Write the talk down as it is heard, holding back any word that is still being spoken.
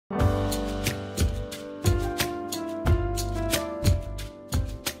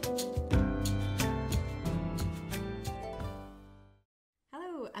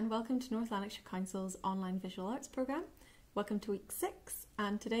welcome to North Lanarkshire Council's online visual arts programme. Welcome to week 6,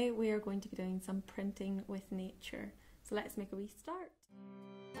 and today we are going to be doing some printing with nature. So let's make a wee start.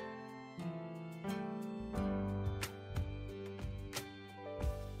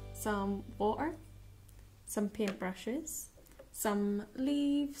 Some water, some paintbrushes, some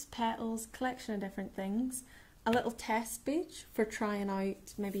leaves, petals, collection of different things, a little test page for trying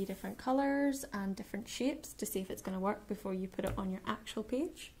out maybe different colours and different shapes to see if it's going to work before you put it on your actual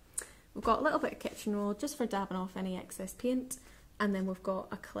page. We've got a little bit of kitchen roll just for dabbing off any excess paint, and then we've got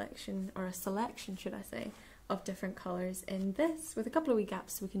a collection, or a selection should I say, of different colours in this with a couple of wee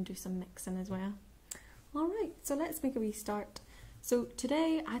gaps so we can do some mixing as well. Alright, so let's make a wee start. So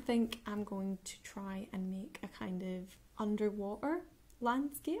today I think I'm going to try and make a kind of underwater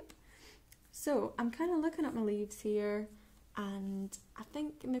landscape. So I'm kind of looking at my leaves here, and I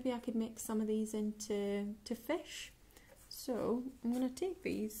think maybe I could make some of these into fish. So I'm going to take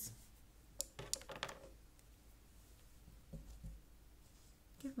these,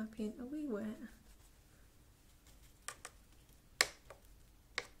 give my paint a wee wet,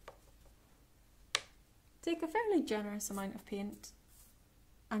 take a fairly generous amount of paint,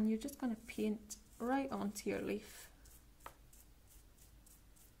 and you're just going to paint right onto your leaf.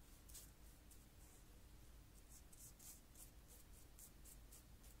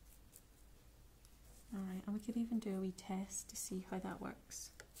 Alright, and we could even do a wee test to see how that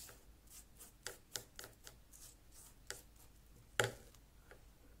works.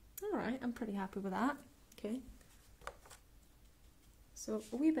 Alright, I'm pretty happy with that. Okay. So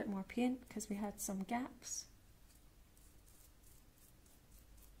a wee bit more paint because we had some gaps.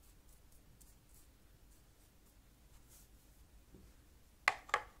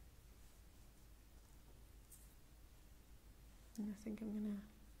 And I think I'm going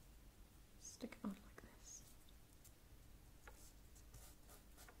to stick it on like this.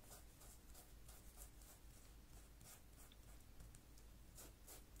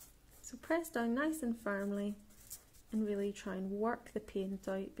 So press down nice and firmly and really try and work the paint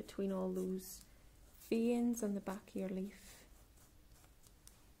out between all those veins on the back of your leaf.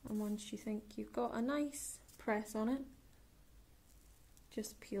 And once you think you've got a nice press on it,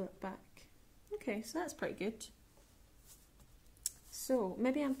 just peel it back. Okay, so that's pretty good. So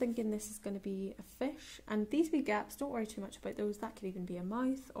maybe I'm thinking this is going to be a fish, and these wee gaps, don't worry too much about those, that could even be a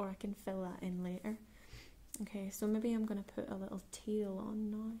mouth, or I can fill that in later. Okay, so maybe I'm going to put a little tail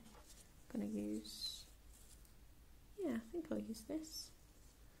on now. I'm going to use, yeah, I think I'll use this.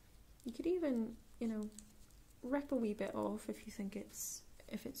 You could even, you know, rip a wee bit off if you think it's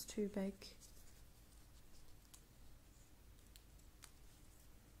too big.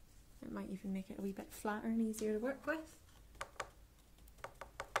 It might even make it a wee bit flatter and easier to work with.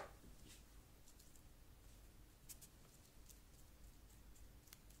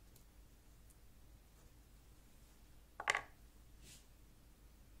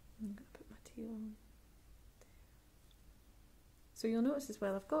 I'm going to put my tail on. So you'll notice as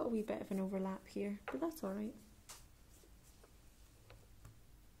well, I've got a wee bit of an overlap here, but that's alright.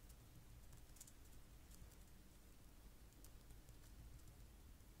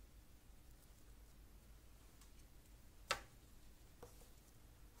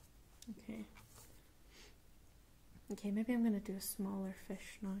 Okay. Okay, maybe I'm going to do a smaller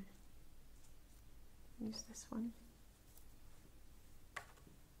fish now. Use this one.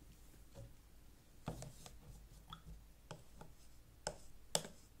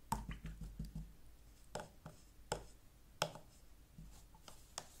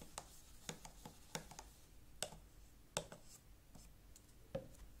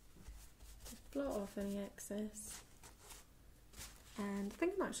 Blot off any excess, and I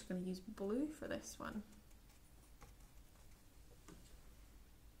think I'm actually going to use blue for this one.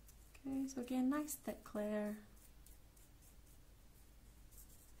 Okay, so again, nice thick layer.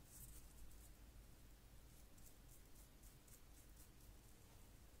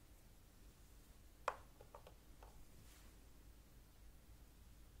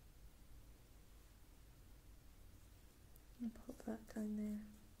 And pop that down there.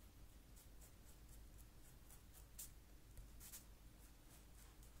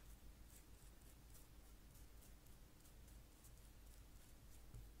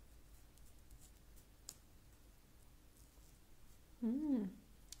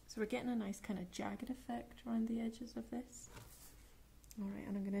 So we're getting a nice kind of jagged effect around the edges of this. Alright,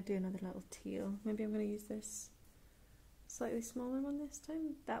 and I'm going to do another little tail. Maybe I'm going to use this slightly smaller one this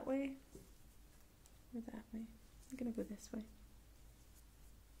time, that way, or that way. I'm going to go this way.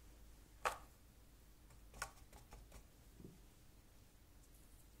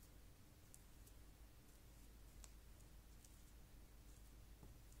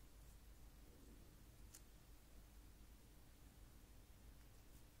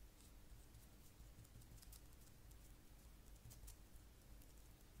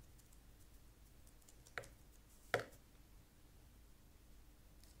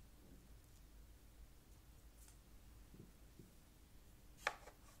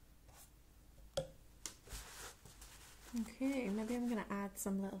 Okay, maybe I'm going to add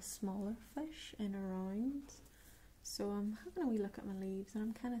some little smaller fish in around. So I'm having a wee look at my leaves and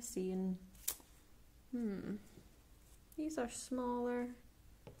I'm kind of seeing, these are smaller,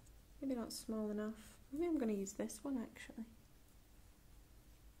 maybe not small enough. Maybe I'm going to use this one actually.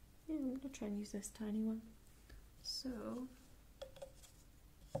 Yeah, I'm going to try and use this tiny one. So,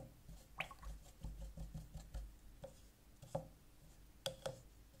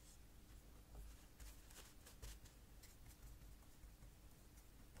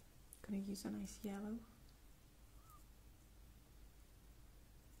 going to use a nice yellow.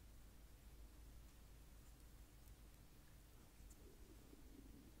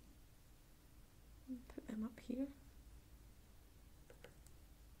 Put them up here.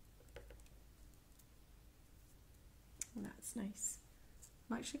 Oh, that's nice.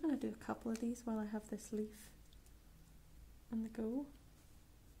 I'm actually going to do a couple of these while I have this leaf on the go.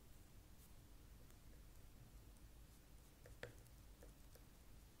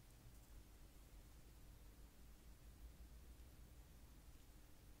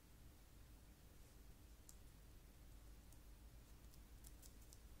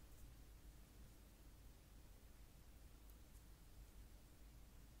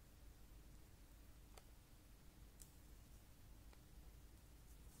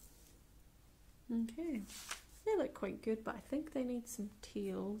 Okay, they look quite good, but I think they need some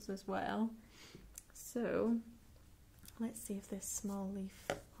tails as well. So let's see if this small leaf,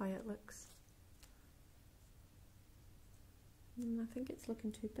 how it looks. I think it's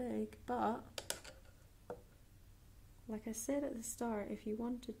looking too big, but like I said at the start, if you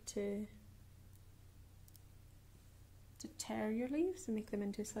wanted to tear your leaves and make them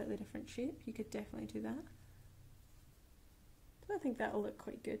into a slightly different shape, you could definitely do that. So I think that'll look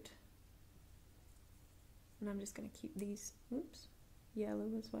quite good. And I'm just going to keep these, yellow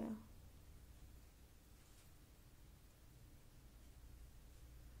as well.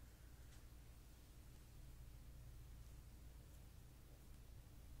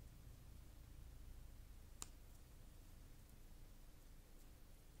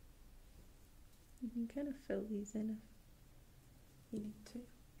 You can kind of fill these in if you need to.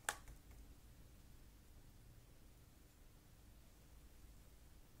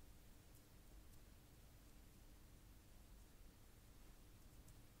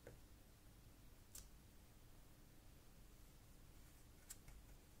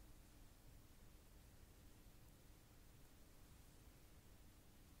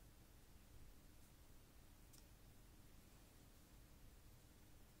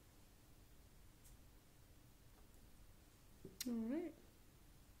 Alright.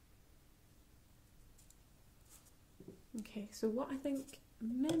 Okay, so what I think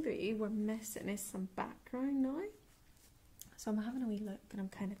maybe we're missing is some background now. So I'm having a wee look and I'm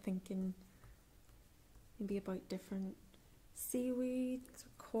kind of thinking maybe about different seaweeds,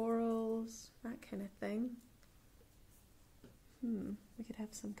 corals, that kind of thing. We could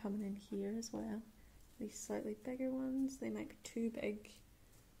have some coming in here as well. These slightly bigger ones, they might be too big,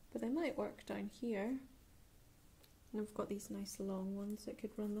 but they might work down here. And I've got these nice long ones that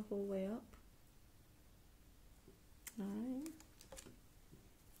could run the whole way up. Alright.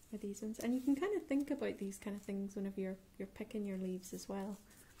 With these ones. And you can kind of think about these kind of things whenever you're picking your leaves as well.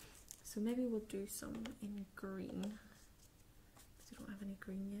 So maybe we'll do some in green. Because I don't have any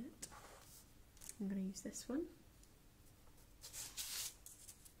green yet. I'm going to use this one.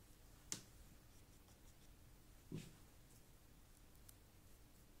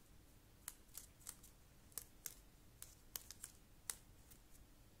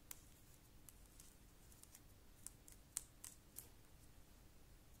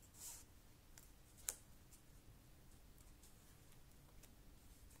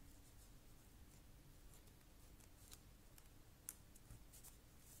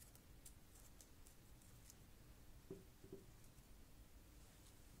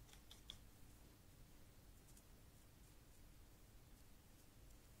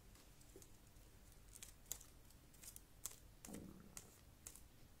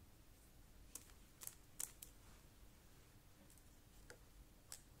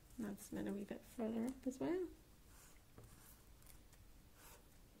 That's then a wee bit further up as well.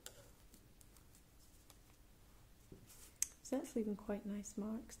 So that's leaving quite nice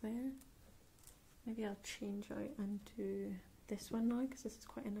marks there. Maybe I'll change out into this one now because this is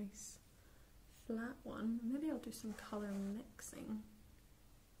quite a nice flat one. Maybe I'll do some colour mixing.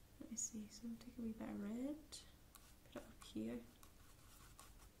 Let me see, so I'll take a wee bit of red, put it up here,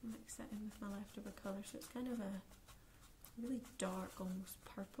 mix that in with my leftover colour so it's kind of a really dark, almost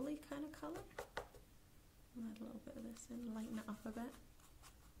purpley kind of colour. I'll add a little bit of this in, lighten it up a bit.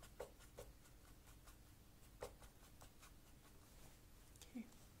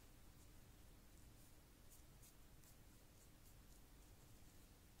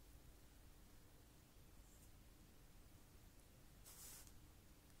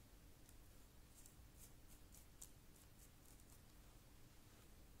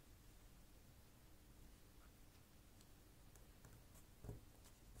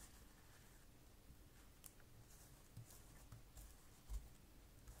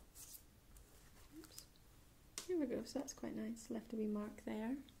 go, so that's quite nice. Left a wee mark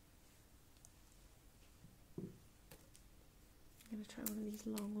there. I'm going to try one of these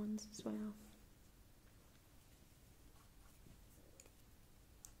long ones as well.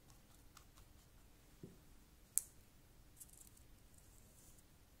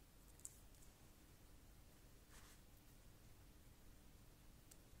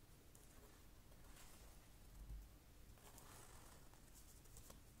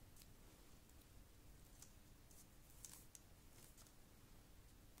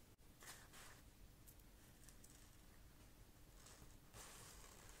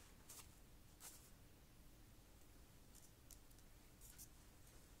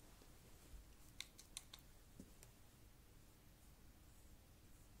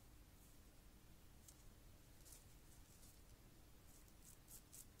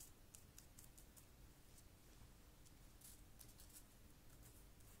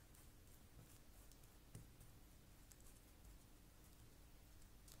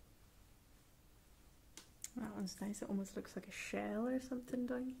 That one's nice, it almost looks like a shell or something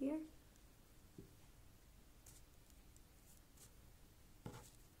down here.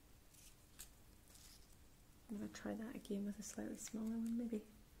 I'm going to try that again with a slightly smaller one, maybe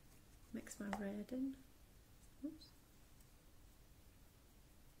mix my red in. Oops.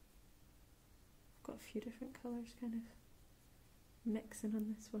 I've got a few different colours kind of mixing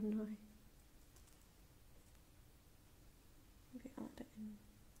on this one now. Maybe add it in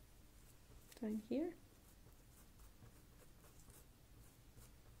down here.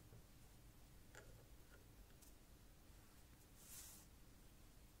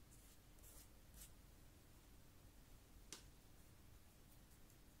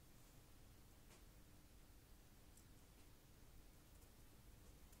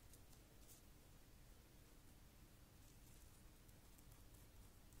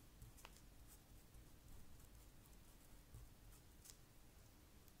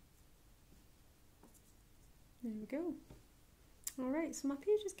 There we go. Alright, so my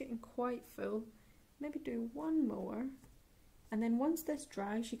page is getting quite full. Maybe do one more. And then once this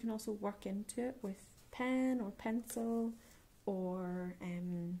dries, you can also work into it with pen or pencil or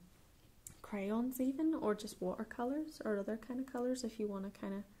crayons even, or just watercolours or other kind of colours if you want to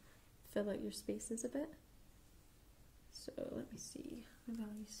kind of fill out your spaces a bit. So let me see, maybe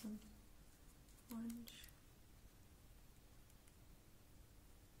I'll use some orange.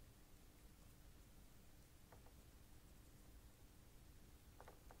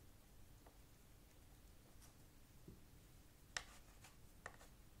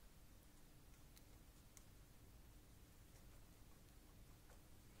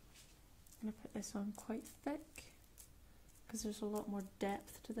 I'm going to put this on quite thick because there's a lot more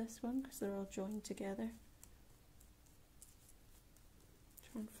depth to this one because they're all joined together.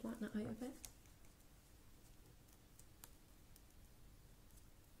 Try and flatten it out a bit.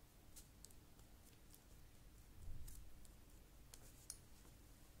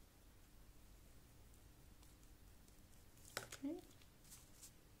 Okay.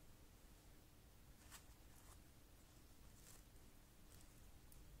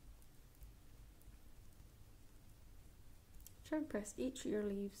 Try and press each of your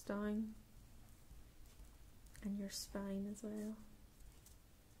leaves down and your spine as well.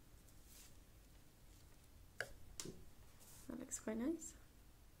 That looks quite nice.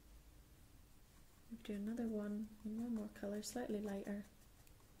 We'll do another one in one more colour, slightly lighter.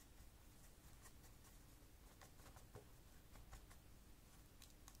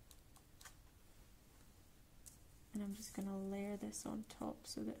 And I'm just going to layer this on top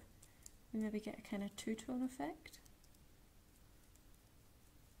so that we maybe get a kind of two-tone effect.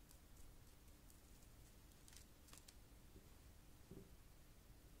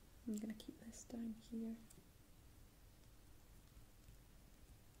 I'm going to keep this down here.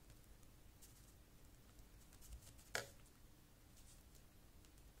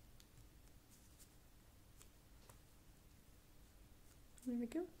 There we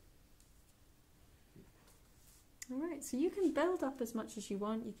go. Alright, so you can build up as much as you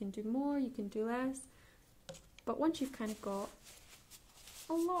want, you can do more, you can do less, but once you've kind of got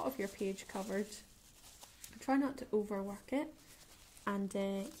a lot of your page covered, try not to overwork it. And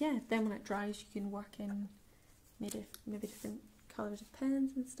yeah, then when it dries you can work in maybe different colours of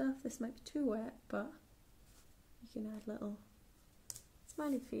pens and stuff. This might be too wet, but you can add little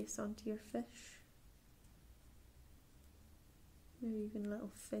smiley face onto your fish. Maybe even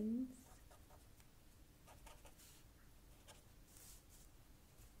little fins.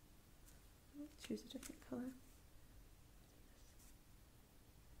 Let's choose a different colour.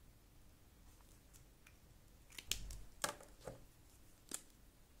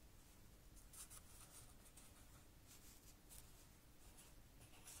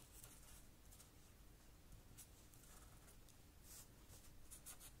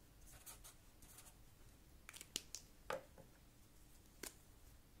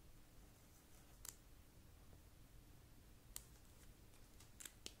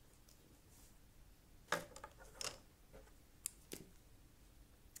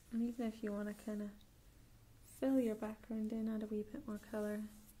 And even if you want to kind of fill your background in, add a wee bit more colour,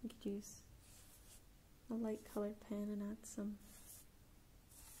 you could use a light coloured pen and add some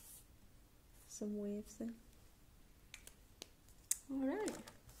waves in. Alright,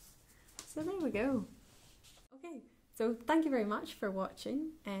 so there we go. Okay, so thank you very much for watching,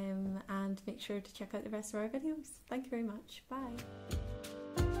 and make sure to check out the rest of our videos. Thank you very much. Bye.